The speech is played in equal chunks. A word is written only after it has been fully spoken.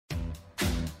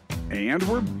And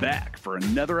we're back for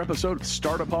another episode of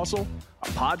Startup Hustle, a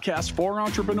podcast for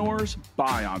entrepreneurs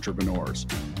by entrepreneurs.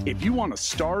 If you want to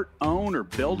start, own, or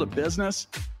build a business,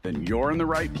 then you're in the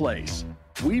right place.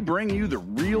 We bring you the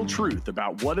real truth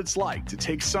about what it's like to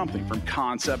take something from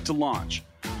concept to launch.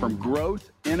 From growth,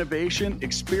 innovation,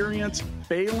 experience,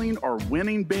 failing, or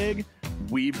winning big,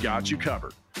 we've got you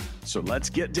covered. So let's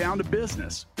get down to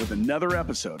business with another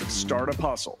episode of Startup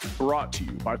Hustle, brought to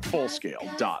you by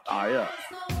Fullscale.io.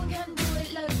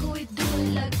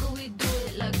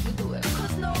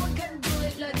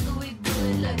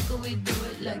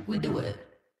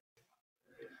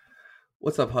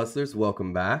 What's up, hustlers?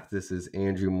 Welcome back. This is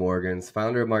Andrew Morgans,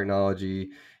 founder of Marknology,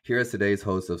 here as today's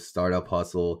host of Startup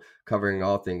Hustle, covering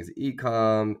all things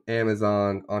e-com,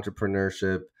 Amazon,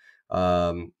 entrepreneurship,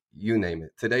 you name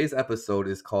it. Today's episode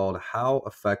is called How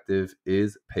Effective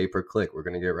is Pay-Per-Click? We're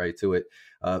going to get right to it.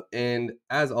 And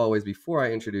as always, before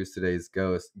I introduce today's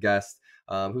guest,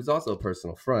 who's also a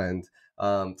personal friend,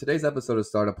 today's episode of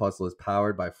Startup Hustle is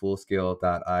powered by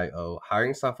Fullscale.io.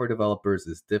 Hiring software developers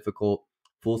is difficult.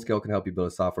 Fullscale can help you build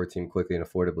a software team quickly and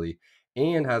affordably,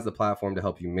 and has the platform to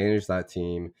help you manage that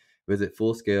team. Visit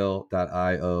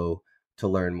Fullscale.io to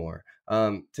learn more.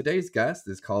 Today's guest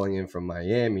is calling in from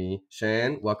Miami.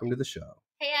 Shan, welcome to the show.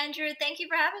 Hey, Andrew. Thank you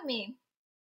for having me.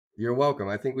 You're welcome.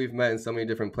 I think we've met in so many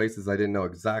different places. I didn't know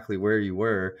exactly where you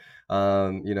were,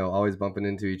 always bumping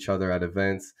into each other at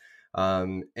events.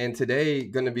 And today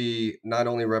going to be not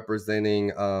only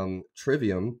representing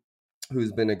Trivium,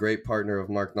 who's been a great partner of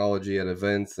Marknology at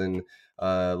events and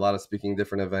a lot of speaking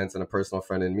different events, and a personal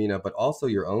friend in Mina, but also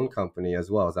your own company as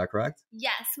well. Is that correct?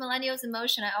 Yes, Millennials in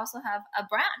Motion. I also have a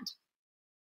brand.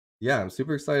 Yeah, I'm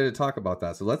super excited to talk about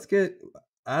that. So let's get,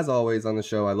 as always on the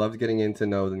show, I love getting into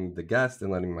knowing the guest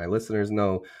and letting my listeners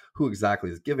know who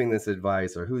exactly is giving this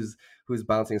advice or who's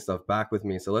bouncing stuff back with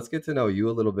me. So let's get to know you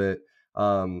a little bit.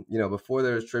 Before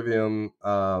there's Trivium,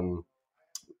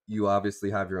 you obviously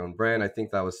have your own brand. I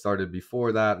think that was started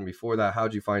before that. And before that,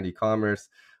 how'd you find e-commerce?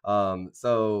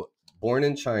 So born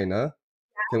in China.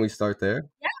 Yeah. Can we start there?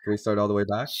 Yeah. Can we start all the way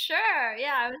back? Sure.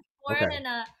 Yeah. I was born in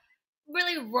a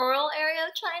really rural area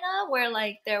of China where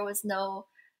there was no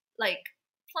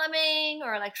plumbing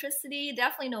or electricity,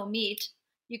 definitely no meat.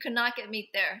 You could not get meat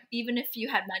there, even if you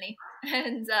had money.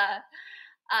 And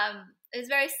it was a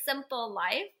very simple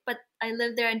life, but I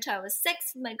lived there until I was 6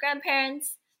 with my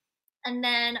grandparents. And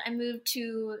then I moved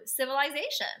to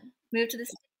civilization, moved to the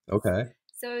States. Okay.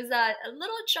 So it was a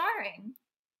little jarring.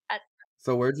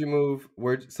 So where'd you move?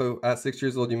 So at 6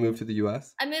 years old, you moved to the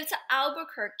U.S.? I moved to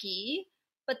Albuquerque,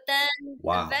 but then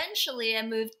eventually I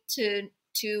moved to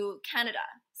Canada.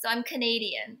 So I'm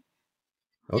Canadian.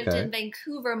 Okay. Lived in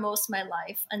Vancouver most of my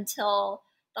life until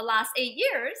the last 8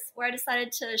 years, where I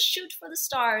decided to shoot for the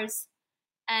stars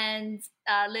and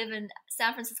live in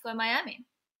San Francisco and Miami.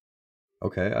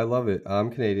 Okay, I love it.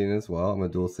 I'm Canadian as well. I'm a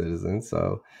dual citizen.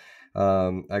 So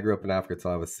I grew up in Africa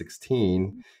till I was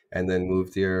 16 and then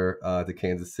moved here to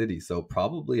Kansas City. So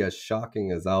probably as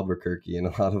shocking as Albuquerque in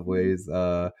a lot of ways,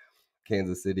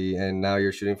 Kansas City. And now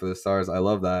you're shooting for the stars. I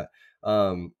love that.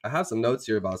 I have some notes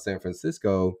here about San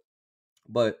Francisco,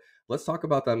 but let's talk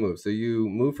about that move. So you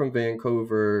moved from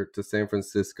Vancouver to San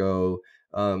Francisco.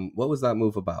 What was that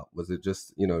move about? Was it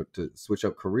just, to switch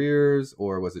up careers,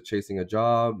 or was it chasing a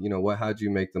job? How'd you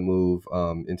make the move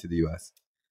into the U.S.?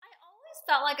 I always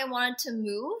felt like I wanted to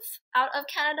move out of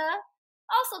Canada,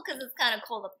 also because it's kind of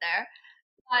cold up there.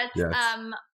 But yes.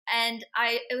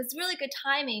 It was really good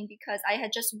timing because I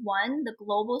had just won the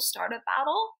Global Startup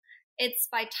Battle. It's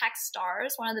by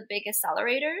Techstars, one of the big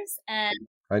accelerators, and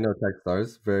I know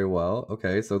Techstars very well.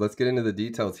 Okay, so let's get into the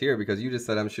details here, because you just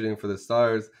said I'm shooting for the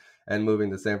stars and moving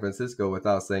to San Francisco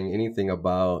without saying anything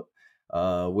about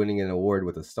winning an award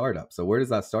with a startup. So where does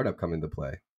that startup come into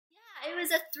play? Yeah, it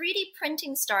was a 3D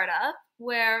printing startup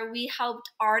where we helped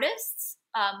artists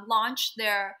launch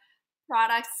their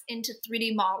products into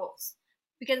 3D models,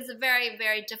 because it's a very,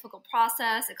 very difficult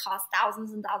process. It costs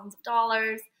thousands and thousands of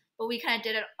dollars, but we kind of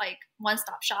did it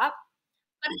one-stop shop.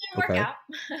 But it didn't work out.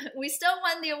 We still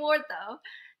won the award though.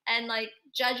 And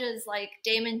judges like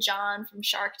Damon John from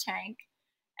Shark Tank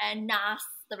and Nas,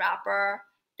 the rapper,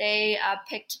 they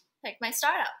picked my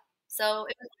startup. So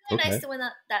it was really nice to win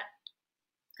that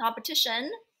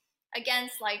competition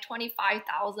against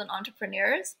 25,000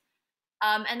 entrepreneurs.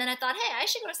 And then I thought, hey, I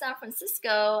should go to San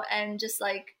Francisco and just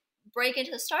break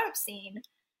into the startup scene.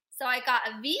 So I got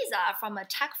a visa from a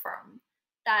tech firm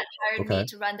that hired me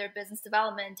to run their business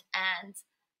development, and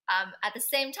at the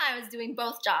same time I was doing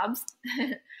both jobs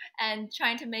and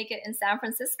trying to make it in San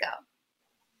Francisco.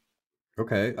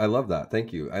 Okay, I love that.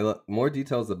 Thank you. More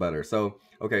details the better. So,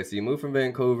 okay, so you move from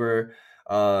Vancouver,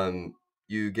 um,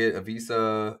 you get a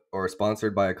visa or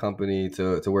sponsored by a company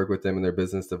to work with them in their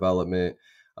business development,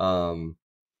 um,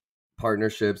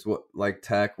 partnerships. What like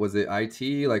tech? Was it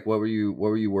IT? Like, what were you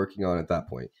working on at that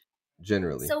point,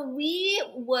 generally? So we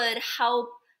would help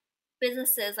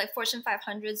businesses like Fortune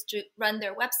 500s to run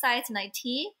their websites in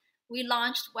IT. We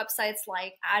launched websites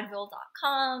like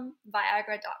Advil.com,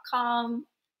 Viagra.com,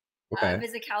 Okay.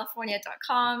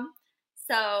 VisitCalifornia.com.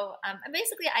 So I'm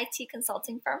basically an IT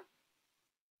consulting firm.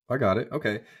 I got it.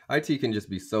 Okay. IT can just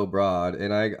be so broad.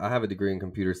 And I have a degree in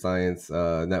computer science,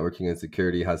 networking and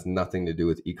security has nothing to do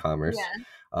with e-commerce.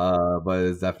 Yeah. But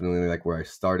it's definitely like where I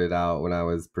started out when I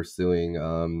was pursuing,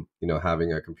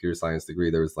 having a computer science degree.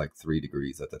 There was like 3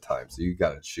 degrees at the time. So you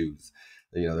got to choose.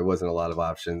 There wasn't a lot of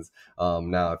options.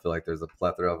 Now I feel like there's a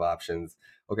plethora of options.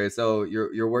 Okay. So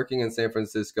you're working in San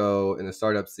Francisco in the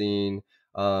startup scene.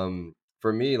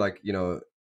 For me, like,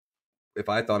 if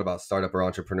I thought about startup or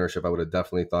entrepreneurship, I would have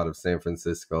definitely thought of San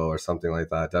Francisco or something like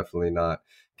that. Definitely not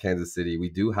Kansas City. We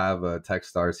do have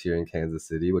Techstars here in Kansas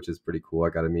City, which is pretty cool. I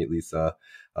got to meet Lisa.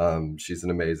 She's an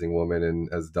amazing woman and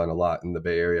has done a lot in the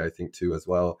Bay Area, I think, too, as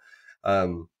well.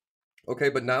 Um, okay,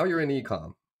 but now you're in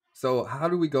ecom. So how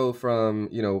do we go from,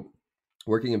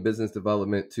 working in business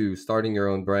development to starting your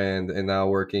own brand and now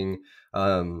working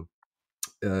um,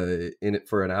 in it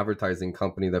for an advertising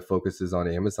company that focuses on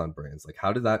Amazon brands? Like,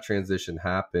 how did that transition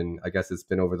happen? I guess it's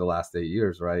been over the last 8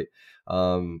 years, right?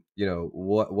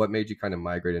 What made you kind of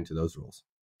migrate into those roles?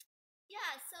 Yeah,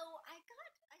 so I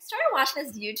started watching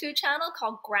this YouTube channel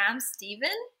called Graham Stephan,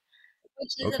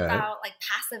 which is Okay. about like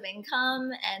passive income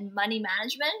and money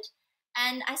management.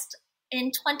 And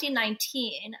in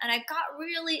 2019, and I got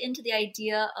really into the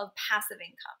idea of passive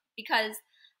income because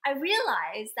I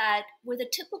realized that with a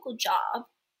typical job,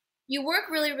 you work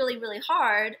really, really, really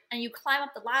hard and you climb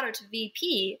up the ladder to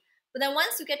VP. But then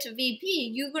once you get to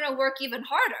VP, you're going to work even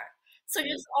harder. So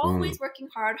you're just Mm, always working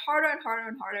hard, harder and harder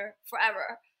and harder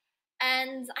forever.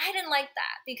 And I didn't like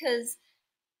that because,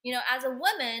 as a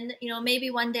woman, maybe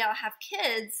one day I'll have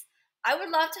kids. I would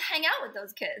love to hang out with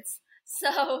those kids.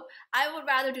 So I would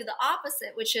rather do the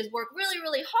opposite, which is work really,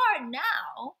 really hard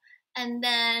now and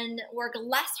then work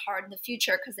less hard in the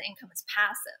future because the income is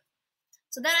passive.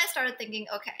 So then I started thinking,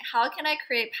 okay, how can I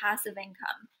create passive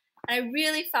income? And I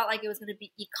really felt like it was going to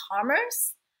be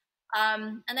e-commerce.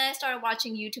 And then I started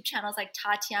watching YouTube channels like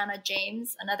Tatiana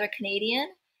James, another Canadian.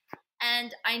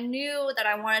 And I knew that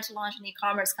I wanted to launch an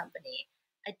e-commerce company.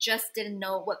 I just didn't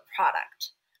know what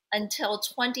product until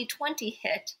 2020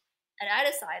 hit and I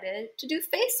decided to do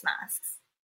face masks.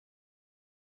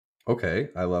 okay,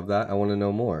 I love that. I want to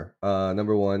know more.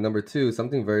 Number one. Number two,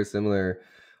 something very similar.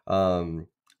 Um,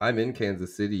 I'm in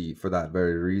Kansas City for that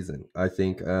very reason. I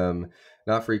think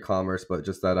not for e-commerce, but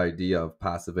just that idea of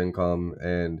passive income.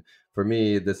 And for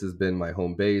me, this has been my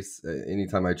home base.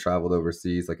 Anytime I traveled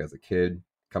overseas, like as a kid,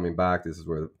 coming back, this is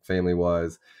where the family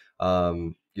was.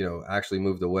 Actually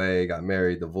moved away, got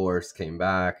married, divorced, came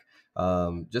back.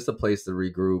 Just a place to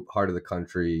regroup, heart of the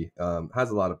country, has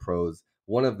a lot of pros,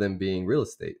 one of them being real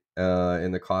estate.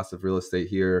 And the cost of real estate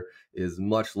here is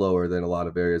much lower than a lot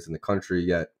of areas in the country,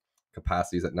 yet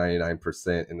capacity is at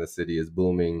 99% and the city is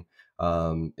booming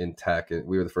in tech. And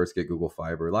we were the first to get Google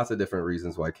Fiber. Lots of different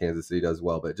reasons why Kansas City does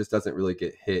well, but it just doesn't really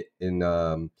get hit in,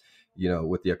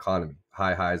 with the economy.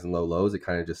 High highs and low lows, it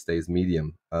kind of just stays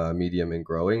medium and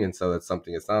growing. And so that's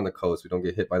something, it's not on the coast. We don't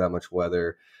get hit by that much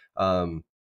weather. Um,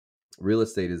 Real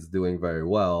estate is doing very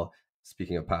well.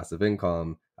 Speaking of passive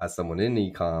income, as someone in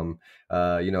ecom,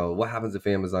 what happens if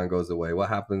Amazon goes away? What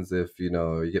happens if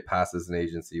you get past as an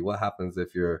agency? What happens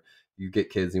if you get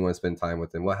kids and you want to spend time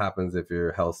with them? What happens if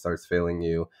your health starts failing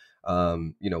you?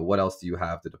 What else do you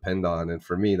have to depend on? And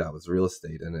for me, that was real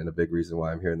estate, and a big reason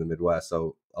why I'm here in the Midwest.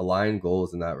 So align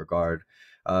goals in that regard.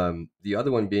 The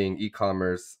other one being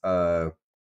e-commerce.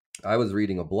 I was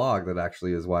reading a blog that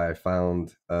actually is why I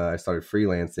started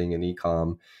freelancing in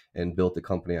ecom and built the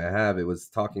company I have. It was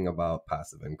talking about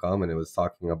passive income, and it was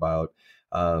talking about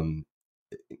um,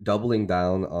 doubling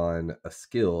down on a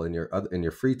skill in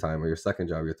your free time or your second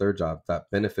job, your third job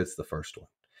that benefits the first one.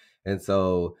 And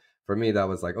so for me, that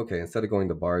was like, okay, instead of going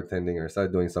to bartending or instead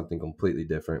of doing something completely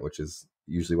different, which is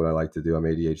usually what I like to do, I'm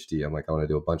ADHD. I'm like, I want to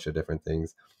do a bunch of different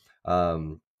things.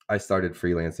 I started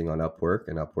freelancing on Upwork,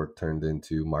 and Upwork turned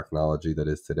into Marknology that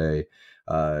is today.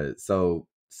 So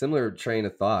similar train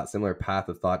of thought, similar path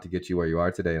of thought to get you where you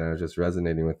are today. And I was just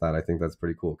resonating with that. I think that's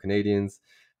pretty cool. Canadians,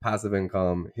 passive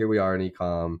income. Here we are in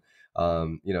ecom,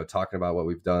 talking about what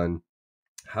we've done.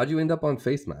 How'd you end up on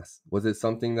face masks? Was it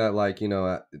something that, like,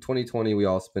 2020, we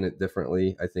all spin it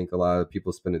differently. I think a lot of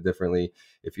people spin it differently.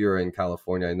 If you're in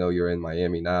California, I know you're in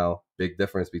Miami now. Big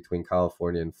difference between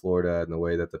California and Florida and the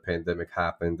way that the pandemic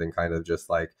happened and kind of just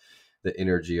like the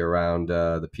energy around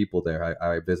the people there.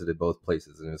 I visited both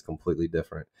places and it was completely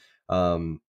different. A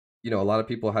lot of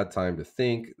people had time to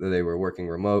think that they were working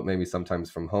remote, maybe sometimes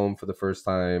from home for the first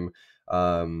time.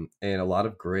 And a lot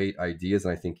of great ideas,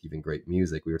 and I think even great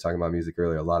music. We were talking about music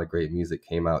earlier. A lot of great music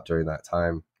came out during that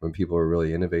time when people were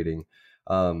really innovating.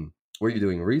 Were you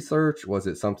doing research? Was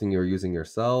it something you were using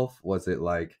yourself? Was it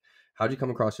like, how'd you come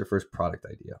across your first product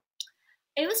idea?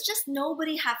 It was just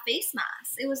nobody had face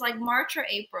masks. It was like March or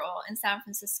April in San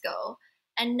Francisco,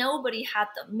 and nobody had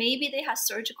them. Maybe they had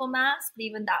surgical masks, but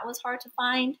even that was hard to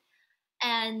find.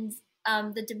 And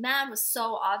the demand was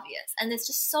so obvious. And it's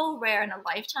just so rare in a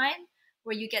lifetime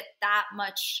where you get that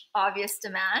much obvious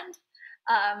demand.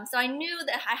 So I knew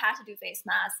that I had to do face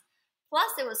masks.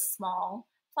 Plus it was small.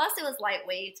 Plus it was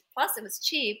lightweight. Plus it was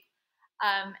cheap.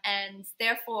 And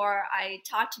therefore I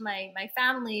talked to my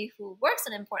family who works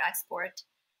in import-export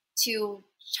to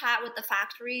chat with the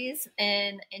factories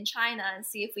in China and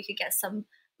see if we could get some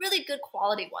really good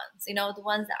quality ones, the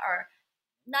ones that are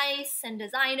nice and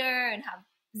designer and have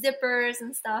zippers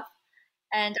and stuff.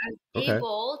 And I was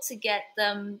able to get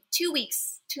them 2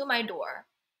 weeks to my door.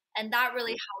 And that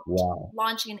really helped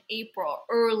launching in April,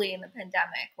 early in the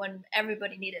pandemic when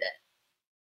everybody needed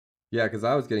it. Yeah, because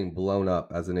I was getting blown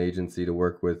up as an agency to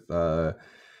work with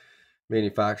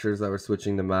manufacturers that were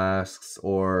switching to masks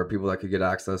or people that could get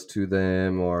access to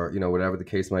them or, whatever the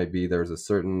case might be. There was a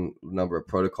certain number of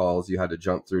protocols you had to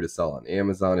jump through to sell on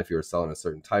Amazon if you were selling a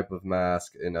certain type of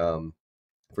mask. And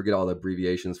forget all the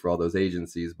abbreviations for all those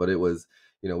agencies, but it was,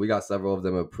 we got several of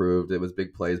them approved. It was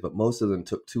big plays, but most of them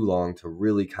took too long to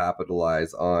really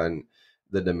capitalize on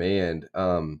the demand.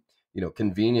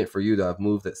 Convenient for you to have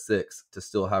moved at 6 to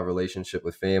still have a relationship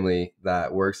with family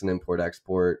that works in import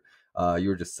export. You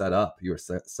were just set up. You were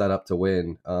set up to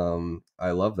win.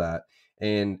 I love that.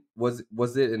 And was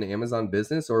it an Amazon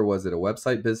business or was it a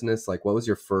website business? Like, what was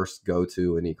your first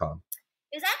go-to in e-com?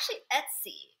 It was actually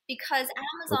Etsy because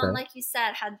Amazon, like you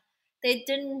said, they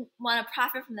didn't want to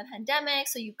profit from the pandemic,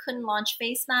 so you couldn't launch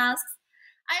face masks.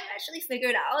 I actually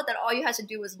figured out that all you had to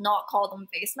do was not call them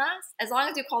face masks. As long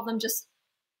as you call them just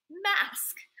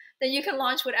mask, then you can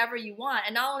launch whatever you want.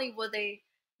 And not only will they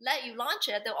let you launch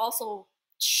it, they'll also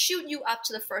shoot you up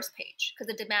to the first page because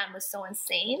the demand was so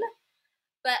insane.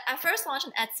 But I first launched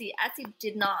on Etsy. Etsy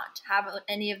did not have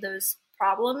any of those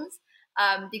problems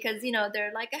because,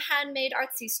 they're like a handmade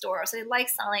artsy store. So they like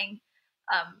selling,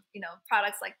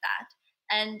 products like that.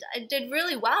 And I did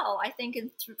really well. I think in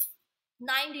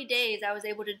 90 days, I was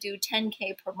able to do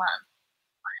 10K per month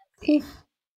on Etsy.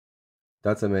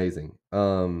 That's amazing.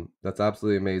 That's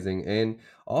absolutely amazing. And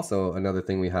also another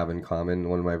thing we have in common,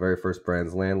 one of my very first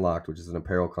brands, Landlocked, which is an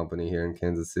apparel company here in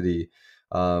Kansas City.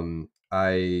 I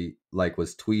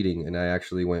was tweeting and I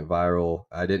actually went viral.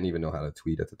 I didn't even know how to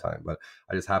tweet at the time, but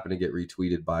I just happened to get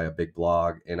retweeted by a big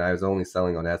blog and I was only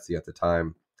selling on Etsy at the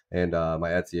time. And my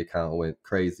Etsy account went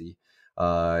crazy.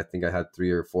 I think I had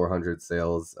 300 or 400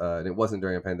 sales and it wasn't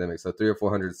during a pandemic. So 300 or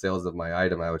 400 sales of my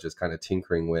item I was just kind of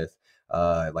tinkering with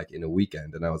in a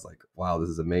weekend. And I was like, wow, this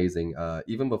is amazing.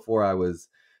 Even before I was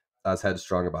as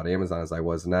headstrong about Amazon as I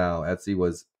was now, Etsy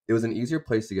was an easier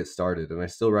place to get started. And I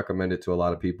still recommend it to a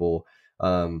lot of people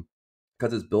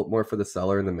because it's built more for the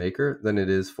seller and the maker than it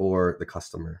is for the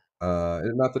customer.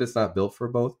 And not that it's not built for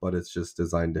both, but it's just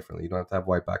designed differently. You don't have to have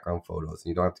white background photos and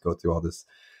you don't have to go through all this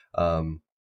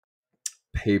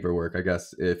paperwork, I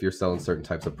guess, if you're selling certain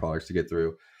types of products to get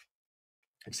through.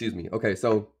 Excuse me. Okay,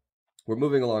 so we're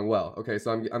moving along well. Okay,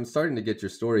 so I'm starting to get your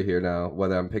story here now,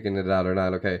 whether I'm picking it out or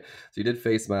not. Okay, so you did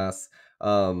face masks,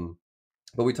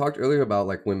 but we talked earlier about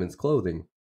like women's clothing.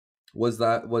 Was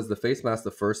the face mask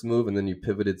the first move, and then you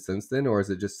pivoted since then, or is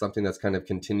it just something that's kind of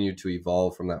continued to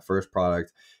evolve from that first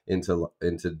product into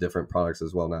different products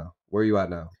as well now? Where are you at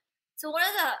now? So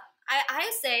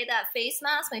I say that face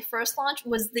mask, my first launch,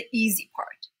 was the easy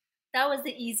part. That was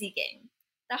the easy game.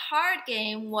 The hard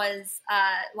game was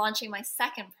launching my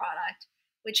second product,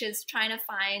 which is trying to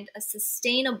find a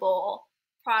sustainable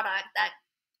product that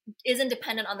isn't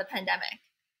dependent on the pandemic.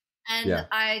 And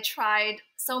I tried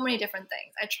so many different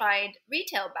things. I tried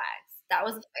retail bags. That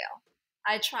was a fail.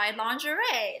 I tried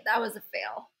lingerie. That was a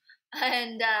fail.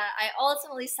 And I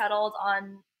ultimately settled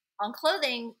on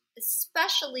clothing,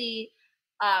 especially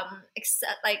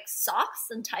like socks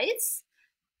and tights.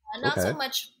 And not so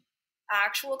much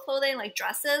actual clothing like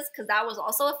dresses, because that was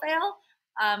also a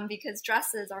fail. Because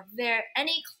dresses are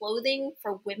any clothing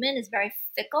for women is very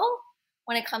fickle.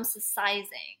 when it comes to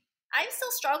sizing. I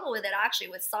still struggle with it actually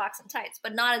with socks and tights,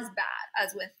 but not as bad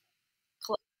as with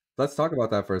clothes. Let's talk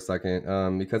about that for a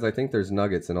second, because I think there's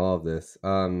nuggets in all of this.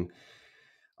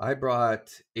 I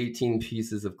brought 18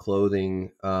 pieces of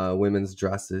clothing, women's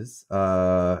dresses,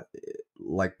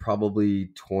 like probably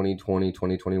 2020,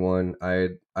 2021.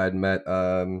 I'd met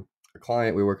a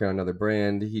client. We work on another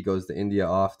brand. He goes to India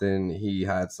often. He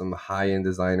had some high-end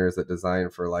designers that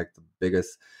design for like the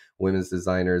biggest women's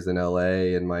designers in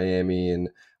LA and Miami. And,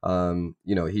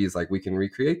 he's like, we can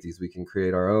recreate these. We can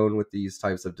create our own with these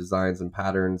types of designs and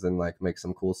patterns and like make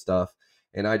some cool stuff.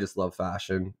 And I just love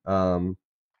fashion.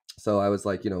 So I was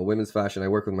like, women's fashion, I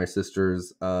work with my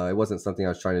sisters. It wasn't something I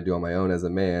was trying to do on my own as a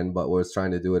man, but was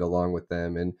trying to do it along with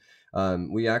them.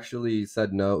 And we actually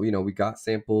said no. We got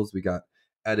samples, we got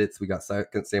edits, we got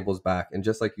second samples back. And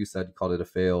just like you said, you called it a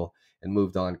fail and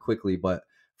moved on quickly. But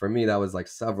for me, that was like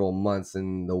several months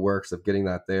in the works of getting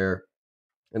that there.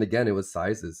 And again, it was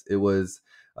sizes. It was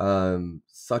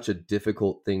such a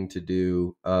difficult thing to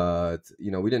do.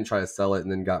 We didn't try to sell it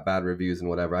and then got bad reviews and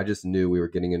whatever. I just knew we were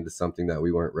getting into something that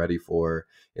we weren't ready for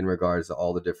in regards to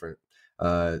all the different,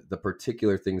 the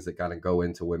particular things that kind of go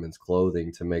into women's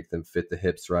clothing to make them fit the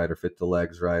hips right, or fit the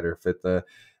legs right, or fit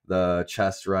the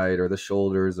chest right, or the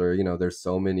shoulders, or, there's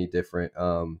so many different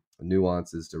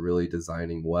nuances to really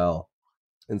designing well.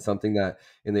 And something that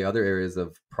in the other areas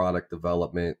of product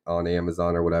development on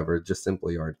Amazon or whatever just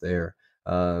simply aren't there.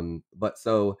 But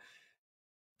so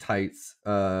tights,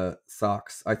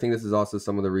 socks. I think this is also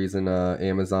some of the reason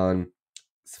Amazon's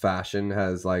fashion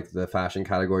has, like, the fashion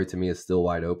category to me is still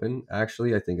wide open.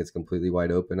 Actually, I think it's completely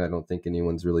wide open. I don't think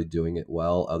anyone's really doing it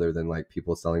well, other than like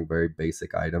people selling very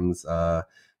basic items, on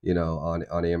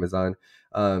Amazon.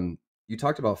 You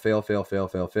talked about fail.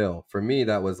 For me,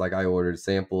 that was like I ordered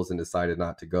samples and decided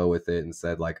not to go with it and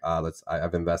said like,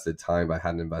 I've invested time, but I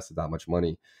hadn't invested that much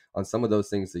money on some of those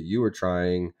things that you were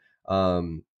trying.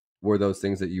 Were those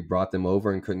things that you brought them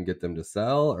over and couldn't get them to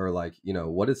sell, or like,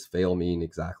 what does fail mean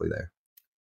exactly there?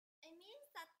 It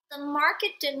means that the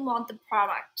market didn't want the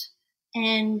product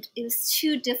and it was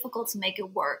too difficult to make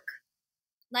it work.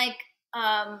 Like,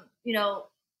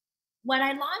 when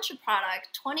I launch a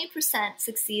product, 20%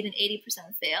 succeed and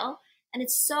 80% fail. And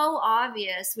it's so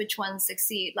obvious which ones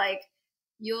succeed. Like,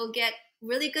 you'll get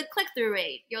really good click-through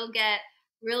rate, you'll get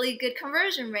really good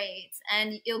conversion rates,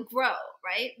 and you'll grow,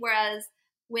 right? Whereas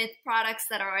with products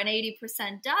that are an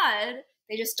 80% dud,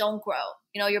 they just don't grow.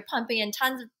 You're pumping in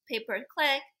tons of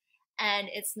pay-per-click and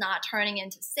it's not turning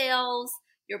into sales.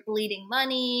 You're bleeding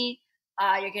money.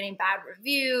 You're getting bad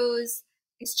reviews.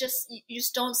 It's just, you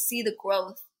just don't see the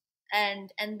growth.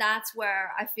 And that's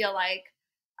where I feel like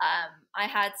I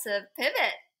had to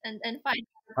pivot and find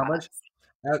how much.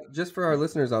 Just for our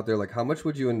listeners out there, like, how much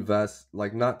would you invest?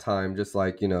 Like, not time, just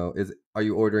like, are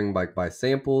you ordering like by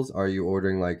samples? Are you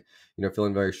ordering like,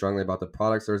 feeling very strongly about the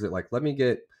products, or is it like, let me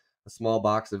get a small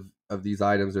box of these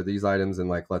items or these items and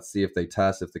like, let's see if they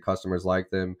test, if the customers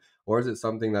like them? Or is it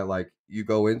something that like you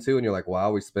go into and you're like,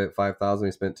 wow, we spent 5,000,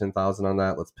 we spent 10,000 on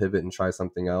that, let's pivot and try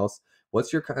something else?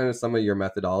 What's your kind of some of your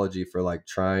methodology for like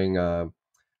trying a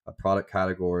product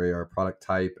category or a product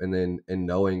type, and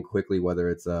knowing quickly whether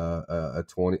it's a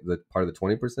 20, the part of the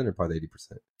 20% or part of the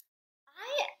 80%?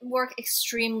 I work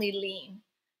extremely lean,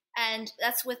 and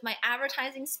that's with my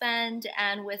advertising spend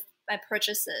and with my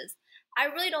purchases. I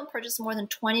really don't purchase more than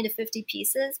 20 to 50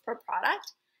 pieces per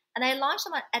product, and I launch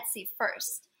them on Etsy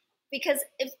first because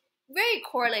it's very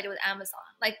correlated with Amazon.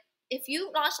 Like, if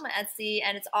you launch them on Etsy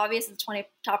and it's obvious it's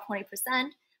top 20%,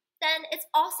 then it's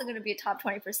also going to be a top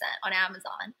 20% on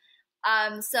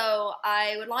Amazon. So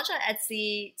I would launch on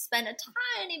Etsy, spend a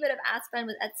tiny bit of ad spend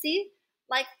with Etsy,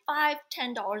 like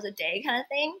 $5-10 a day kind of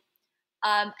thing.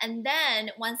 And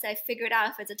then once I figured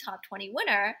out if it's a top 20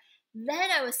 winner, then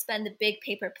I would spend the big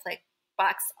pay-per-click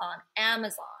bucks on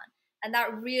Amazon. And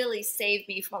that really saved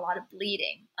me from a lot of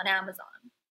bleeding on Amazon.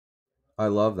 I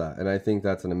love that. And I think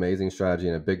that's an amazing strategy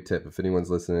and a big tip. If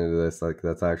anyone's listening to this, like,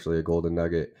 that's actually a golden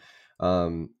nugget.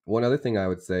 One other thing I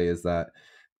would say is that,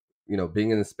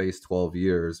 being in the space 12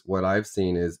 years, what I've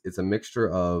seen is it's a mixture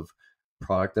of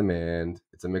product demand.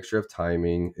 It's a mixture of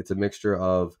timing. It's a mixture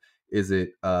of, is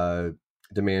it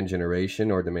demand generation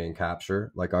or demand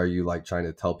capture? Like, are you like trying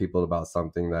to tell people about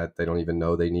something that they don't even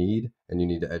know they need and you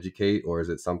need to educate? Or is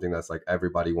it something that's like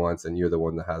everybody wants and you're the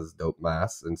one that has dope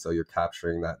mass, and so you're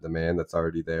capturing that demand that's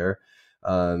already there?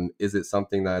 Is it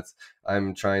something that's,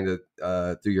 I'm trying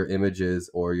to through your images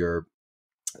or your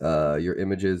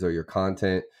images or your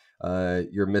content,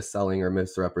 you're misselling or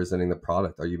misrepresenting the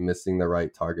product? Are you missing the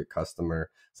right target customer?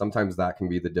 Sometimes that can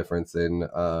be the difference in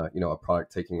a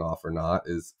product taking off or not.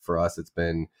 Is, for us, it's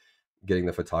been getting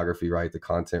the photography right, the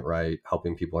content right,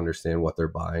 helping people understand what they're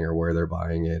buying or where they're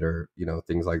buying it, or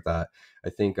things like that. I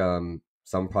think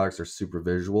some products are super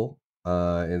visual,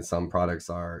 and some products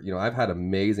are, I've had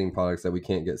amazing products that we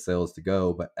can't get sales to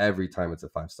go, but every time it's a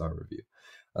 5-star review.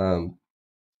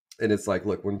 And it's like,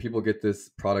 look, when people get this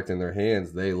product in their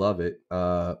hands, they love it,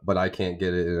 but I can't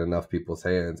get it in enough people's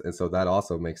hands. And so that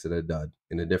also makes it a dud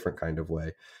in a different kind of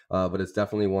way. But it's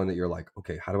definitely one that you're like,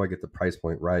 okay, how do I get the price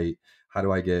point right? How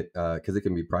do I get, because it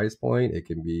can be price point, it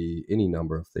can be any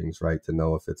number of things, right, to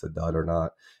know if it's a dud or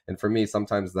not. And for me,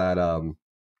 sometimes that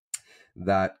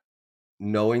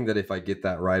knowing that if I get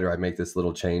that right, or I make this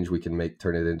little change, we can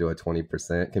turn it into a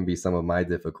 20%, can be some of my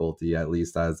difficulty, at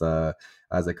least as a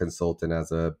consultant,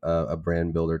 as a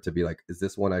brand builder, to be like, is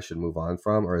this one I should move on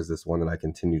from, or is this one that I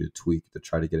continue to tweak to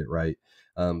try to get it right?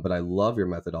 But I love your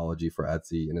methodology for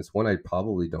Etsy, and it's one I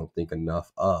probably don't think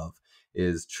enough of,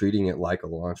 is treating it like a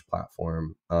launch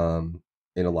platform.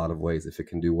 In a lot of ways, if it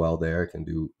can do well there, it can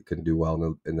do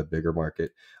well in the bigger market.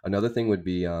 Another thing would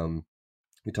be,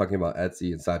 you're talking about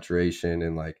Etsy and saturation,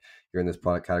 and like, you're in this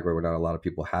product category where not a lot of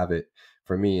people have it.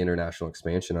 For me, international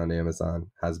expansion on Amazon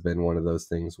has been one of those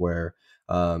things where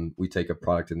we take a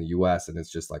product in the US and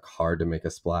it's just like hard to make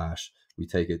a splash. We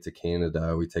take it to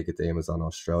Canada, we take it to Amazon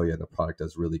Australia, and the product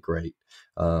does really great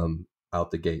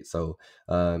out the gate. So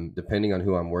depending on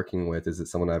who I'm working with, is it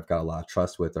someone I've got a lot of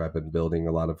trust with, or I've been building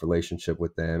a lot of relationship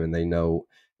with them, and they know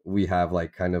we have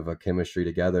like kind of a chemistry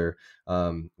together,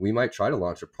 we might try to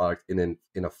launch a product in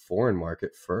a foreign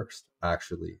market first,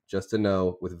 actually, just to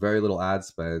know, with very little ad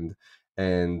spend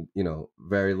and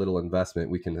very little investment,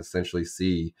 we can essentially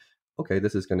see, okay,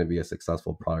 this is going to be a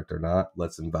successful product or not.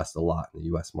 Let's invest a lot in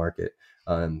the US market.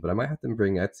 But I might have to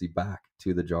bring Etsy back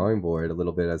to the drawing board a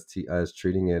little bit, as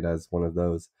treating it as one of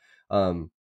those.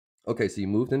 Okay, so you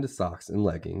moved into socks and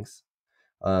leggings.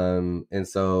 And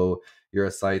so you're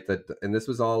a site that, and this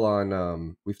was all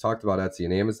on, we've talked about Etsy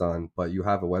and Amazon, but you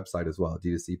have a website as well,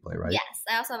 D2C Play, right? Yes,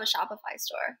 I also have a Shopify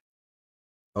store.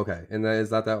 Okay. And then is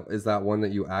that one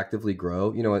that you actively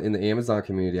grow? In the Amazon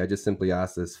community, I just simply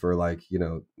ask this for like,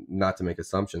 not to make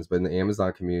assumptions, but in the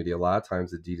Amazon community, a lot of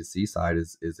times the D2C side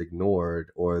is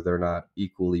ignored, or they're not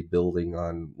equally building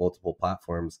on multiple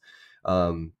platforms.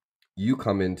 You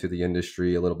come into the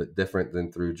industry a little bit different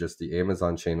than through just the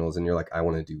Amazon channels, and you're like, I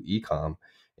want to do e-com.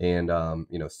 And,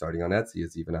 starting on Etsy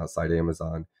is even outside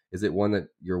Amazon. Is it one that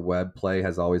your web play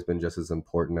has always been just as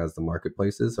important as the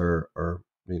marketplaces, or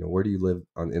where do you live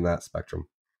in that spectrum?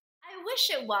 I wish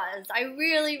it was. I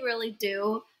really, really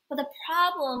do. But the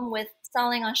problem with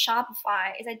selling on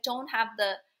Shopify is I don't have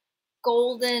the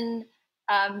golden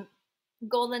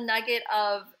nugget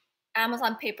of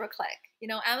Amazon pay-per-click.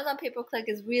 Amazon pay-per-click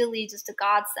is really just a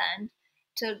godsend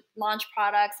to launch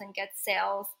products and get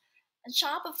sales. And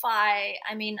Shopify,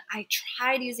 I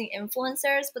tried using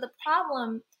influencers, but the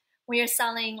problem when you're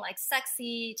selling like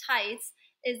sexy tights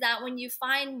is that when you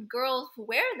find girls who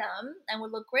wear them and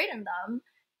would look great in them,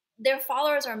 their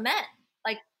followers are men,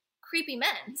 like creepy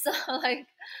men. So I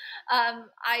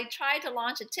tried to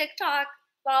launch a TikTok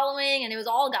following, and it was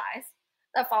all guys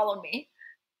that followed me.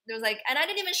 There was and I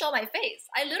didn't even show my face.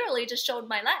 I literally just showed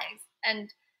my legs,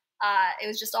 and it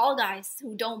was just all guys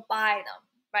who don't buy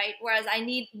them, right? Whereas I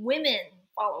need women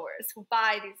followers who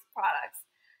buy these products.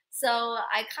 So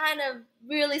I kind of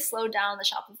really slowed down the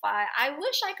Shopify. I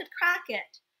wish I could crack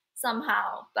it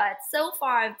somehow, but so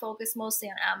far I've focused mostly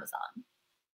on Amazon.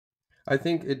 I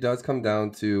think it does come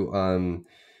down to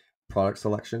product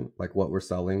selection, like what we're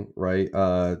selling, right?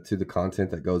 To the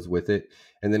content that goes with it.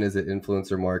 And then is it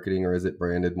influencer marketing or is it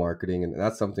branded marketing? And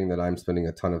that's something that I'm spending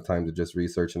a ton of time to just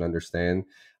research and understand.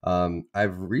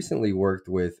 I've recently worked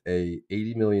with a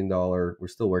 $80 million, we're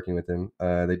still working with them.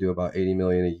 They do about $80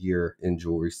 million a year in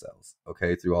jewelry sales,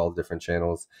 okay, through all the different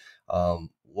channels.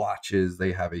 Watches,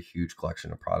 they have a huge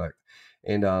collection of product.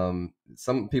 And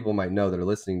some people might know that are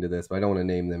listening to this, but I don't want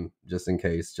to name them just in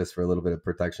case, just for a little bit of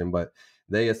protection. But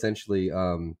they essentially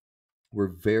were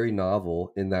very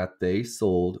novel in that they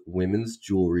sold women's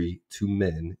jewelry to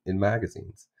men in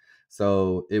magazines.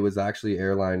 So it was actually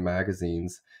airline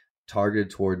magazines targeted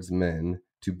towards men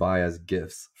to buy as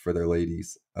gifts for their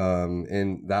ladies.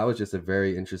 And that was just a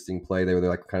very interesting play. They were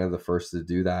like kind of the first to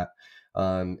do that.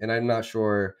 And I'm not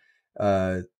sure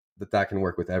that can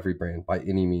work with every brand by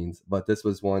any means, but this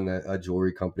was one that a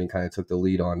jewelry company kind of took the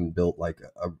lead on and built like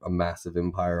a massive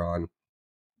empire on,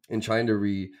 and trying to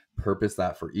repurpose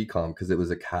that for e-com, because it was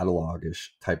a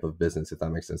catalog-ish type of business, if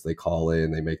that makes sense. They call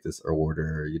in, they make this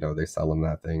order, they sell them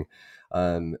that thing.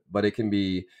 But it can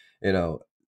be,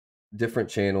 different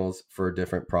channels for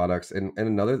different products. And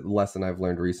another lesson I've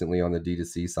learned recently on the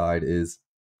D2C side is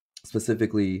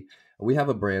specifically we have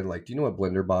a brand, like, do you know what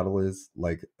Blender Bottle is?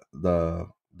 Like the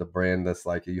brand that's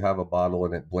like, you have a bottle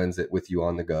and it blends it with you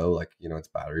on the go, like, it's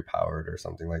battery powered or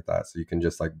something like that. So you can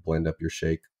just like blend up your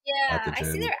shake at the Yeah, I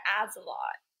see gym. their ads a lot.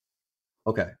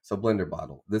 Okay, so Blender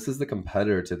Bottle. This is the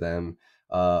competitor to them,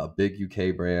 a big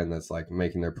UK brand that's like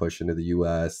making their push into the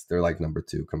US. They're like number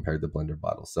 2 compared to Blender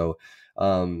Bottle. So,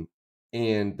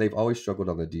 and they've always struggled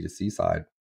on the D2C side.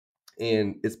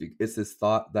 And it's this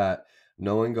thought that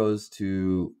no one goes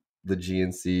to the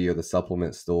GNC or the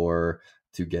supplement store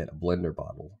to get a Blender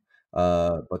Bottle.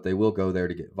 But they will go there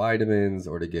to get vitamins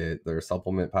or to get their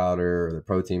supplement powder or their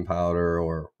protein powder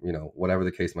or, whatever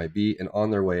the case might be. And on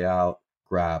their way out,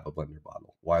 grab a Blender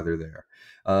Bottle while they're there.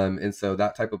 And so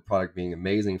that type of product being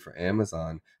amazing for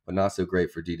Amazon, but not so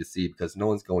great for D2C because no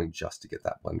one's going just to get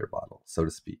that Blender Bottle, so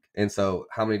to speak. And so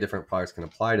how many different products can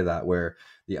apply to that, where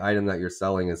the item that you're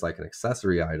selling is like an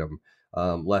accessory item,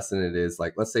 less than it is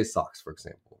like, let's say socks, for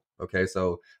example. Okay,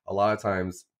 so a lot of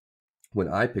times when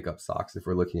I pick up socks, if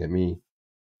we're looking at me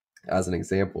as an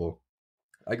example,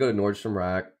 I go to Nordstrom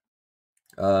Rack,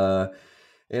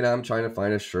 and I'm trying to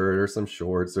find a shirt or some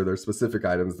shorts, or there's specific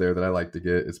items there that I like to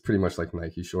get. It's pretty much like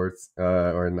Nike shorts,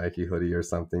 or a Nike hoodie or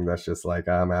something. That's just like,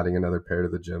 I'm adding another pair to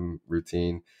the gym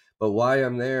routine. But while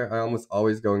I'm there, I almost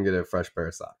always go and get a fresh pair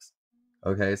of socks.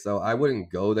 Okay, so I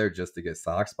wouldn't go there just to get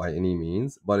socks by any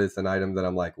means, but it's an item that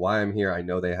I'm like, why I'm here, I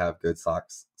know they have good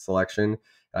socks selection.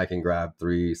 I can grab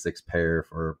 3-6 pair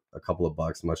for a couple of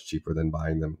bucks, much cheaper than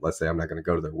buying them. Let's say I'm not going to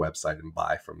go to their website and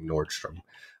buy from Nordstrom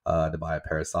to buy a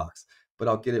pair of socks, but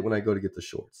I'll get it when I go to get the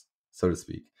shorts, so to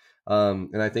speak.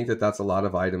 And I think that that's a lot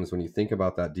of items when you think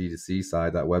about that D2C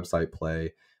side, that website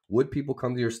play. Would people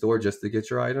come to your store just to get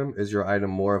your item? Is your item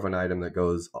more of an item that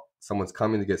goes, someone's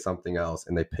coming to get something else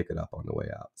and they pick it up on the way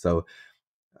out? So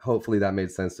hopefully that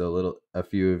made sense to a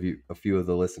few of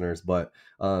the listeners. But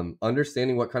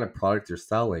understanding what kind of product you're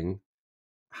selling,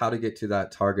 how to get to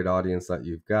that target audience that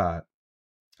you've got.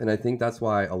 And I think that's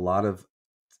why a lot of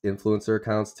influencer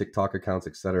accounts, TikTok accounts,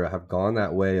 etc., have gone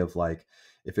that way of like,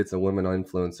 if it's a women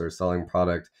influencer selling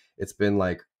product, it's been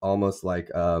like almost like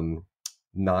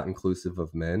not inclusive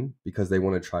of men, because they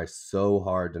want to try so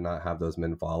hard to not have those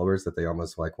men followers that they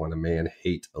almost like want to man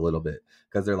hate a little bit,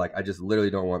 because they're like, I just literally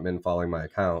don't want men following my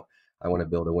account. I want to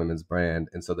build a women's brand.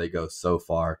 And so they go so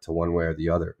far to one way or the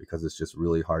other, because it's just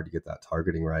really hard to get that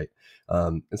targeting right.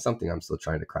 And something I'm still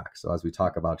trying to crack. So as we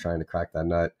talk about trying to crack that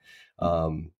nut,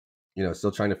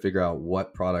 still trying to figure out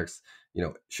what products,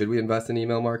 should we invest in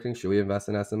email marketing? Should we invest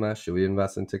in SMS? Should we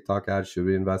invest in TikTok ads? Should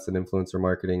we invest in influencer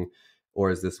marketing? Or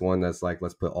is this one that's like,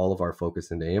 let's put all of our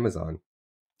focus into Amazon,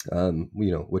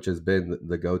 which has been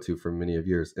the go-to for many of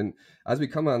years. And as we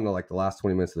come on to like the last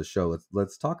 20 minutes of the show,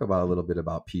 let's talk about a little bit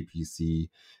about PPC.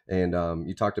 And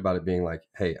you talked about it being like,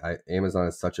 hey, Amazon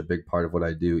is such a big part of what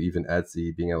I do, even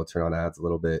Etsy, being able to turn on ads a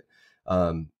little bit.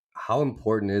 How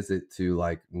important is it to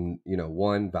like,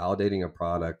 one, validating a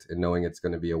product and knowing it's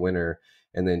going to be a winner,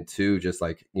 and then 2, just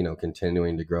like,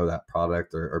 continuing to grow that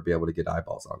product or be able to get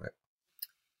eyeballs on it?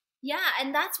 Yeah,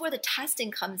 and that's where the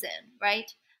testing comes in,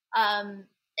 right? And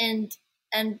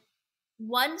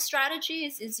one strategy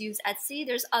is use Etsy.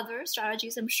 There's other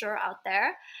strategies, I'm sure, out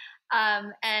there.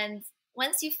 And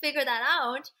once you figure that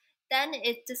out, then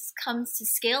it just comes to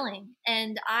scaling.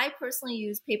 And I personally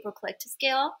use pay-per-click to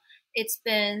scale. It's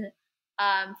been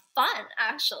fun,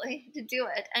 actually, to do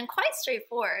it, and quite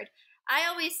straightforward. I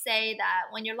always say that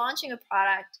when you're launching a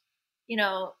product,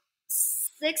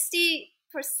 60%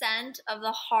 of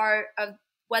the heart of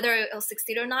whether it'll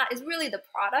succeed or not is really the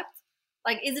product.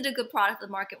 Like, is it a good product the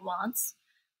market wants?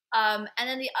 And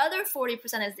then the other 40%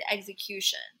 is the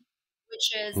execution,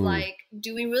 which is like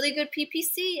doing really good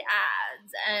PPC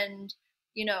ads and,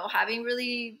 having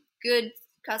really good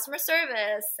customer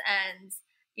service, and,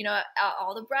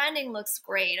 all the branding looks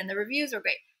great and the reviews are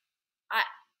great.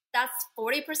 That's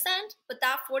 40%, but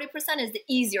that 40% is the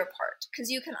easier part, because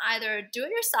you can either do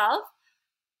it yourself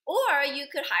or you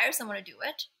could hire someone to do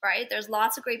it, right? There's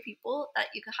lots of great people that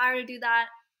you could hire to do that.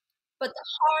 But the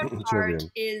hard part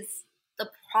is the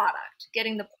product,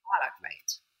 getting the product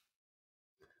right.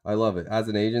 I love it. As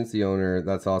an agency owner,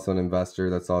 that's also an investor.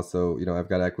 That's also, I've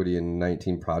got equity in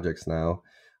 19 projects now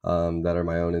that are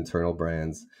my own internal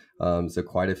brands. So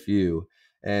quite a few.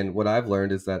 And what I've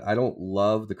learned is that I don't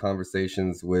love the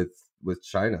conversations with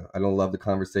China. I don't love the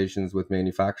conversations with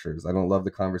manufacturers. I don't love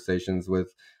the conversations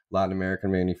with Latin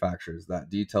American manufacturers, that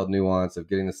detailed nuance of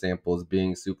getting the samples,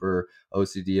 being super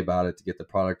OCD about it to get the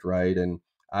product right. And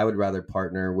I would rather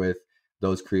partner with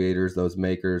those creators, those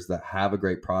makers that have a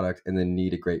great product and then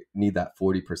need that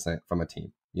 40% from a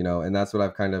team, you know. And that's what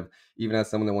I've kind of, even as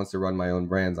someone that wants to run my own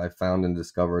brands, I found and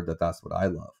discovered that that's what I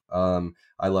love.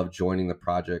 I love joining the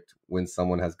project when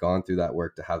someone has gone through that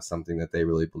work to have something that they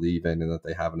really believe in and that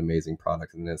they have an amazing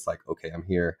product. And it's like, okay, I'm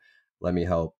here, let me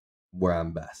help where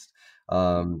I'm best.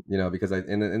 You know, because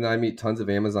and I meet tons of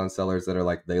Amazon sellers that are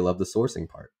like, they love the sourcing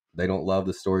part. They don't love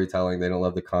the storytelling. They don't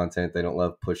love the content. They don't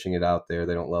love pushing it out there.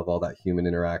 They don't love all that human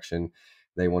interaction.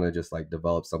 They want to just like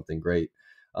develop something great.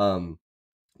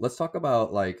 Let's talk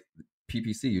about like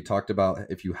PPC. You talked about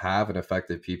if you have an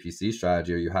effective PPC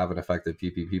strategy or you have an effective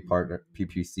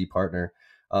PPC partner.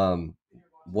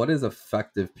 What does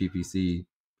effective PPC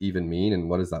even mean, and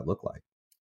what does that look like?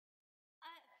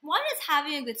 One is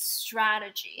having a good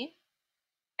strategy.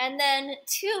 And then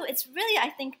two, it's really, I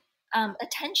think,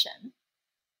 attention,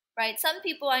 right? Some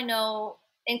people I know,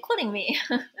 including me,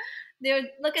 they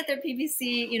look at their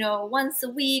PPC, you know, once a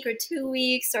week or 2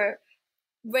 weeks or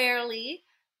rarely.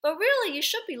 But really, you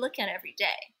should be looking at it every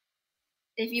day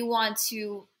if you want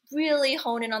to really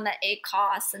hone in on that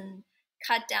ACoS and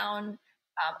cut down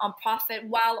on profit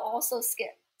while also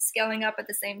scaling up at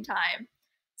the same time.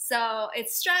 So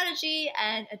it's strategy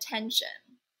and attention.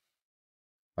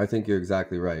 I think you're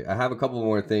exactly right. I have a couple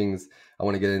more things I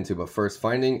want to get into, but first,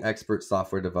 finding expert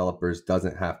software developers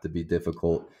doesn't have to be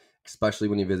difficult, especially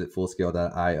when you visit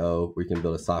Fullscale.io, where you can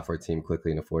build a software team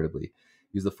quickly and affordably.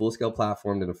 Use the Fullscale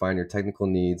platform to define your technical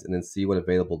needs and then see what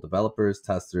available developers,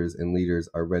 testers, and leaders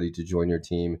are ready to join your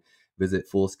team. Visit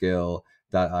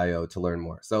Fullscale.io to learn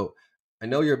more. So I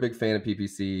know you're a big fan of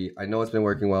PPC. I know it's been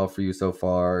working well for you so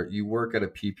far. You work at a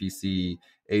PPC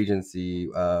agency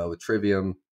with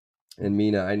Trivium. And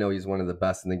Mina, I know he's one of the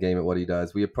best in the game at what he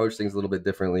does. We approach things a little bit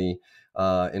differently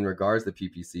in regards to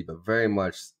PPC, but very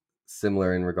much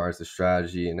similar in regards to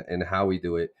strategy and how we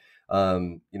do it.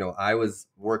 You know, I was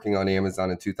working on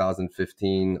Amazon in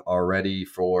 2015 already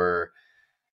for,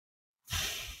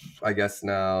 I guess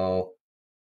now,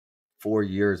 4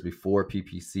 years before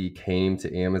PPC came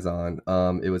to Amazon.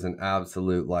 It was an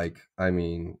absolute,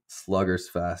 slugger's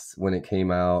fest when it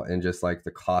came out, and just like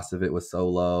the cost of it was so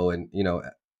low. And, you know,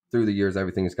 through the years,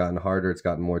 everything's gotten harder. It's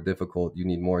gotten more difficult. You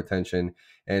need more attention.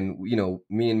 And, you know,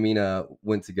 me and Mina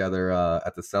went together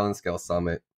at the Sell and Scale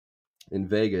Summit in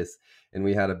Vegas, and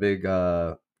we had a big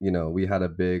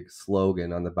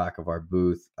slogan on the back of our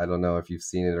booth. I don't know if you've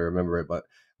seen it or remember it, but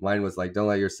mine was like, don't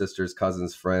let your sister's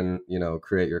cousin's friend, you know,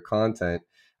 create your content.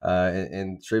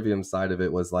 And Trivium's side of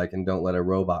it was like, and don't let a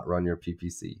robot run your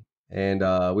PPC. And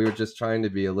we were just trying to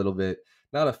be a little bit,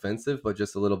 not offensive, but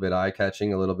just a little bit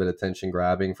eye-catching, a little bit attention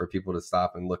grabbing for people to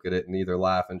stop and look at it and either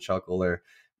laugh and chuckle or,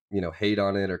 you know, hate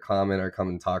on it or comment or come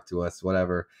and talk to us,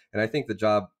 whatever. And I think the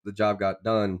job got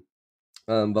done.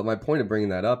 But my point of bringing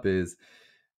that up is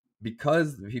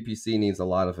because the PPC needs a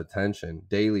lot of attention,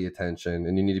 daily attention,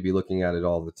 and you need to be looking at it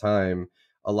all the time.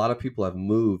 A lot of people have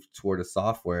moved toward a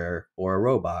software or a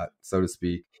robot, so to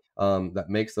speak, that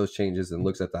makes those changes and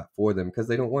looks at that for them because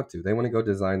they don't want to. They want to go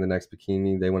design the next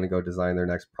bikini. They want to go design their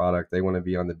next product. They want to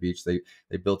be on the beach. They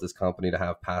built this company to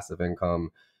have passive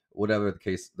income, whatever the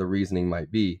case, the reasoning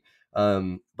might be.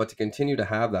 But to continue to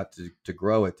have that, to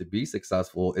grow it, to be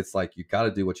successful, it's like you got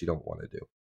to do what you don't want to do.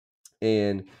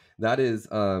 And that is,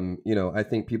 you know, I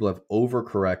think people have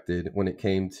overcorrected when it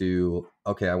came to,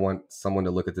 okay, I want someone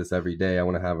to look at this every day. I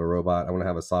want to have a robot. I want to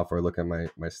have a software look at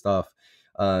my stuff.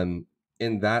 And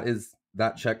that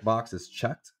checkbox is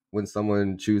checked when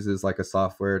someone chooses like a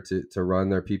software to run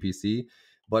their PPC,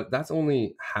 but that's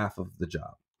only half of the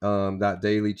job. That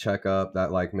daily checkup,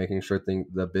 that like making sure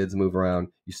the bids move around,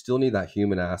 you still need that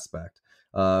human aspect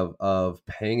of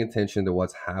paying attention to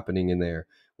what's happening in there.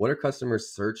 What are customers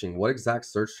searching? What exact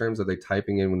search terms are they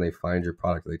typing in when they find your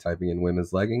product? Are they typing in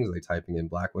women's leggings? Are they typing in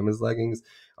black women's leggings?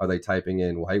 Are they typing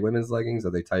in white women's leggings?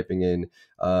 Are they typing in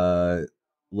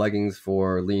leggings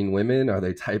for lean women? Are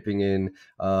they typing in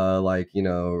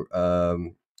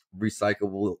recyclable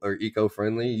or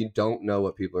eco-friendly? You don't know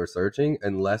what people are searching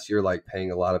unless you're like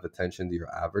paying a lot of attention to your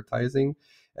advertising,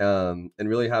 and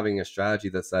really having a strategy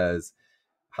that says,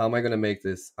 how am I going to make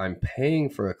this? I'm paying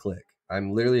for a click.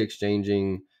 I'm literally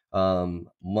exchanging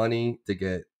money to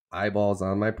get eyeballs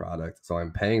on my product. So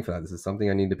I'm paying for that. This is something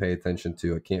I need to pay attention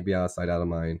to. It can't be out of sight, out of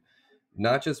mind.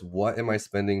 Not just what am I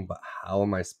spending, but how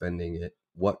am I spending it?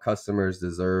 What customers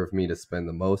deserve me to spend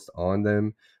the most on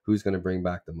them? Who's going to bring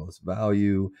back the most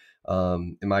value?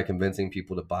 Am I convincing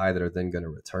people to buy that are then going to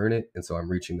return it? And so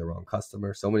I'm reaching the wrong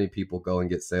customer. So many people go and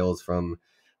get sales from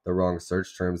the wrong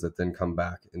search terms that then come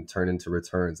back and turn into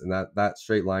returns. And that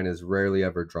straight line is rarely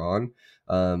ever drawn.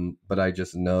 But I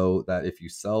just know that if you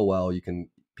sell well, you can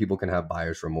people can have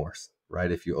buyer's remorse,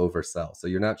 right? If you oversell. So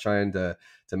you're not trying to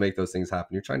make those things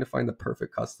happen. You're trying to find the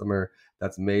perfect customer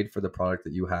that's made for the product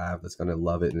that you have, that's going to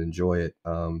love it and enjoy it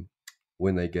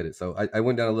when they get it. So I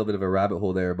went down a little bit of a rabbit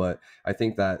hole there, but I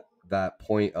think that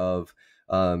point of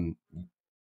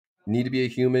need to be a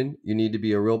human, you need to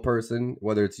be a real person,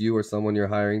 whether it's you or someone you're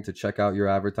hiring, to check out your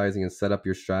advertising and set up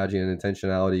your strategy and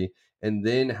intentionality, and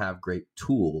then have great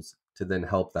tools to then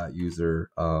help that user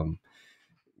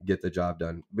get the job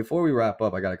done. Before we wrap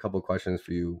up, I got a couple of questions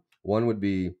for you. One would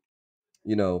be,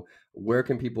 where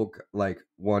can people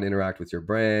one, interact with your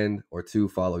brand, or two,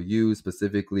 follow you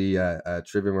specifically at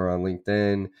Trivium or on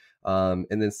LinkedIn?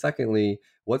 And then secondly,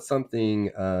 what's something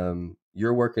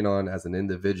you're working on as an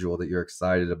individual that you're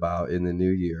excited about in the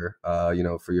new year,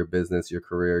 for your business, your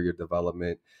career, your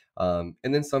development, and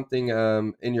then something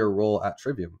in your role at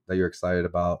Trivium that you're excited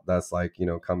about that's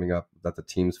coming up that the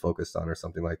team's focused on or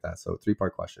something like that. So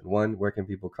 3-part question. One, where can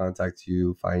people contact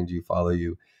you, find you, follow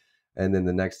you? And then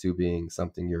the next two being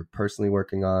something you're personally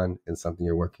working on and something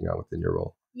you're working on within your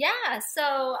role. Yeah,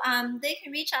 so they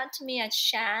can reach out to me at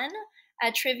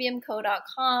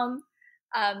shan@triviumco.com.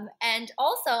 And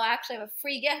also, I actually have a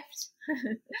free gift.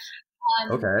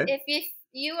 Okay. If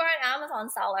you are an Amazon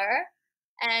seller,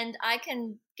 and I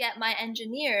can get my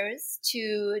engineers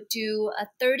to do a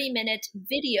 30-minute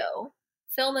video,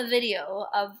 film a video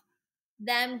of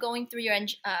them going through your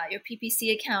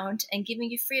PPC account and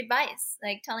giving you free advice,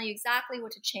 like telling you exactly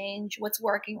what to change, what's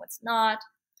working, what's not,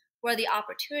 what are the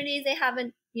opportunities they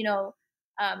haven't,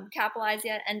 capitalized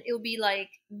yet. And it'll be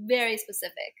very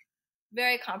specific,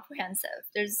 very comprehensive.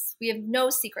 We have no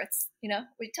secrets,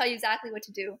 we tell you exactly what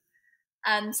to do.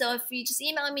 So if you just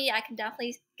email me, I can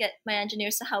definitely get my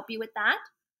engineers to help you with that.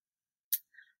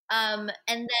 And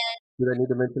then, do I need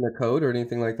to mention a code or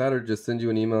anything like that, or just send you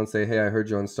an email and say, hey, I heard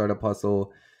you on Startup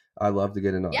Hustle, I'd love to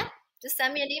get in on yeah, it? just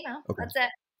send me an email. Okay. That's it.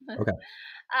 Okay.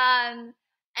 And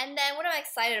then what am I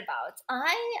excited about?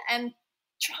 I am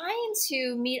trying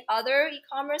to meet other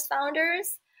e-commerce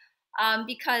founders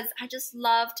because I just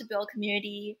love to build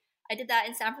community. I did that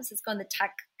in San Francisco in the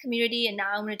tech community, and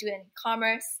now I'm going to do it in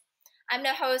e-commerce. I'm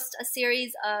going to host a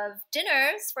series of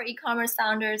dinners for e-commerce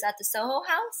founders at the Soho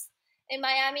House in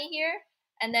Miami here,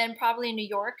 and then probably in New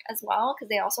York as well, because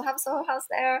they also have a Soho House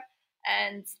there.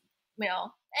 And,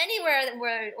 anywhere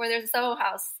where there's a Soho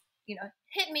House,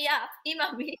 hit me up,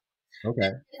 email me.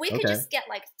 Okay. We could just get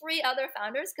 3 other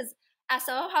founders, because at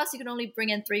Soho House, you can only bring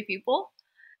in 3 people.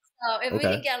 So if we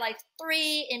can get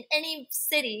 3 in any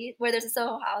city where there's a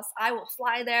Soho House, I will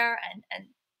fly there and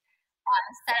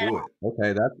set it up.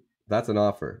 Okay, that's an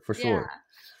offer for sure. Yeah.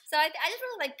 So I just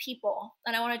really like people,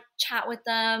 and I want to chat with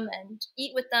them and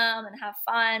eat with them and have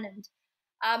fun. And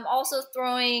also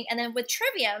and then with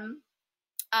Trivium,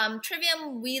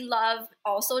 we love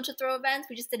also to throw events.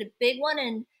 We just did a big one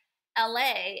in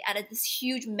LA at this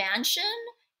huge mansion.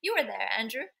 You were there,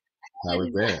 Andrew. I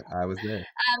was there.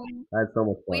 I had so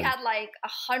much fun. We had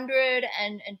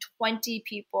 120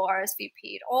 people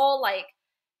RSVP'd, all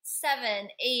 7,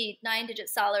 8, 9-digit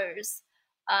sellers.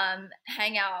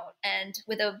 Hang out and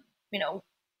with a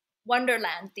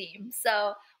Wonderland theme.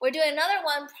 So we're doing another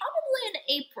one probably in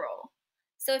April.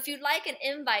 So if you'd like an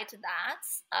invite to that,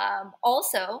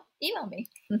 also email me.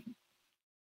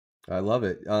 I love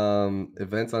it.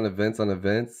 Events on events on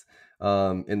events,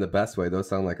 in the best way. Those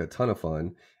sound like a ton of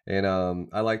fun. And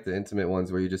I like the intimate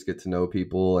ones where you just get to know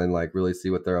people and really see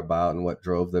what they're about and what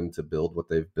drove them to build what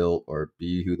they've built or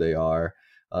be who they are.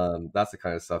 That's the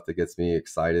kind of stuff that gets me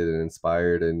excited and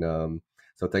inspired. And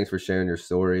so thanks for sharing your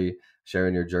story,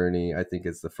 sharing your journey. I think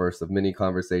it's the first of many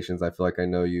conversations. I feel like I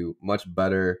know you much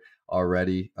better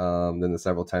already than the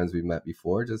several times we've met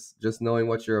before. Just knowing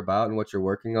what you're about and what you're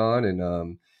working on,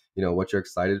 and what you're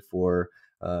excited for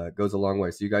goes a long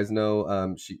way. So you guys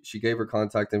know, she gave her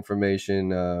contact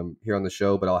information here on the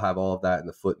show, but I'll have all of that in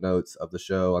the footnotes of the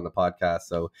show on the podcast.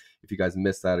 So if you guys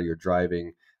missed that or you're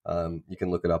driving, you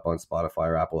can look it up on Spotify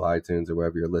or Apple iTunes or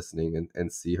wherever you're listening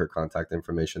and see her contact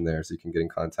information there, so you can get in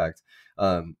contact.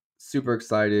 Super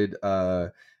excited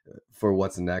for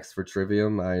what's next for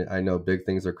Trivium. I know big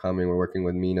things are coming. We're working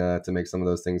with Mina to make some of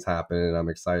those things happen, and I'm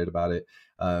excited about it.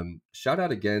 Shout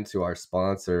out again to our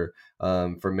sponsor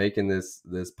for making this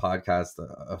podcast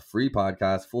a free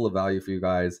podcast full of value for you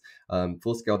guys.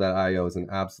 Fullscale.io is an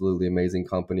absolutely amazing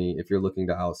company. If you're looking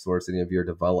to outsource any of your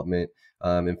development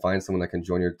and find someone that can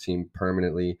join your team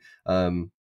permanently,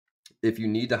 if you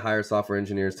need to hire software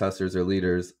engineers, testers, or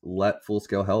leaders, let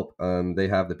Fullscale help. They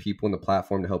have the people and the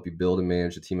platform to help you build and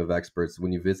manage a team of experts.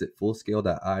 When you visit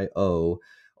Fullscale.io,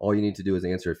 all you need to do is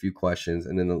answer a few questions,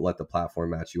 and then let the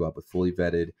platform match you up with fully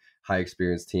vetted, high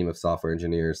experienced team of software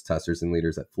engineers, testers, and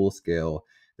leaders at Fullscale.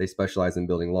 They specialize in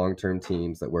building long-term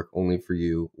teams that work only for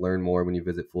you. Learn more when you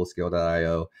visit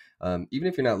Fullscale.io. Even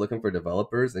if you're not looking for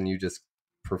developers and you just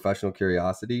professional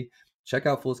curiosity, check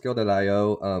out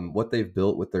Fullscale.io. What they've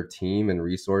built with their team and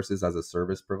resources as a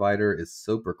service provider is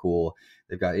super cool.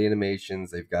 They've got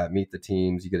animations, they've got meet the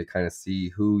teams. You get to kind of see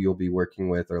who you'll be working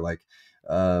with, or like,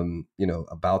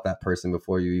 about that person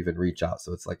before you even reach out.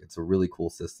 So it's a really cool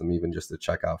system, even just to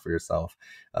check out for yourself.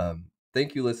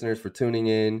 Thank you, listeners, for tuning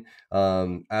in.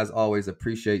 As always,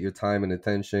 appreciate your time and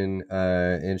attention.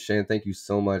 And Shan, thank you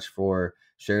so much for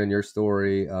sharing your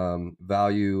story.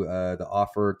 Value the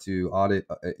offer to audit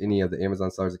any of the Amazon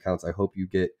Sellers accounts. I hope you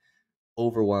get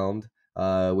overwhelmed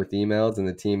with emails, and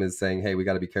the team is saying, hey, we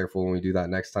got to be careful when we do that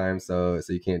next time, so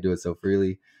you can't do it so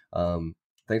freely.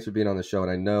 Thanks for being on the show,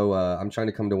 and I know I'm trying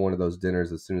to come to one of those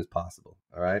dinners as soon as possible.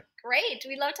 All right? Great.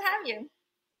 We'd love to have you.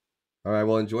 All right,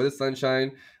 well, enjoy the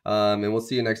sunshine, and we'll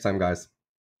see you next time, guys.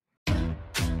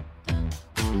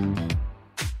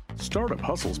 Startup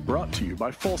Hustles brought to you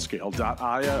by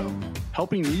Fullscale.io,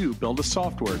 helping you build a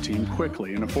software team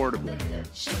quickly and affordably.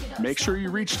 Make sure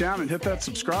you reach down and hit that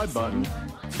subscribe button,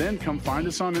 then come find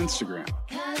us on Instagram.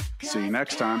 See you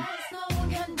next time.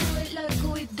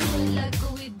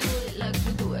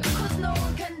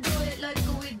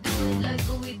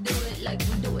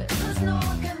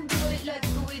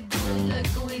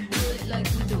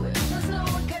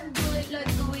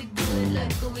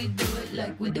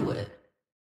 We do it.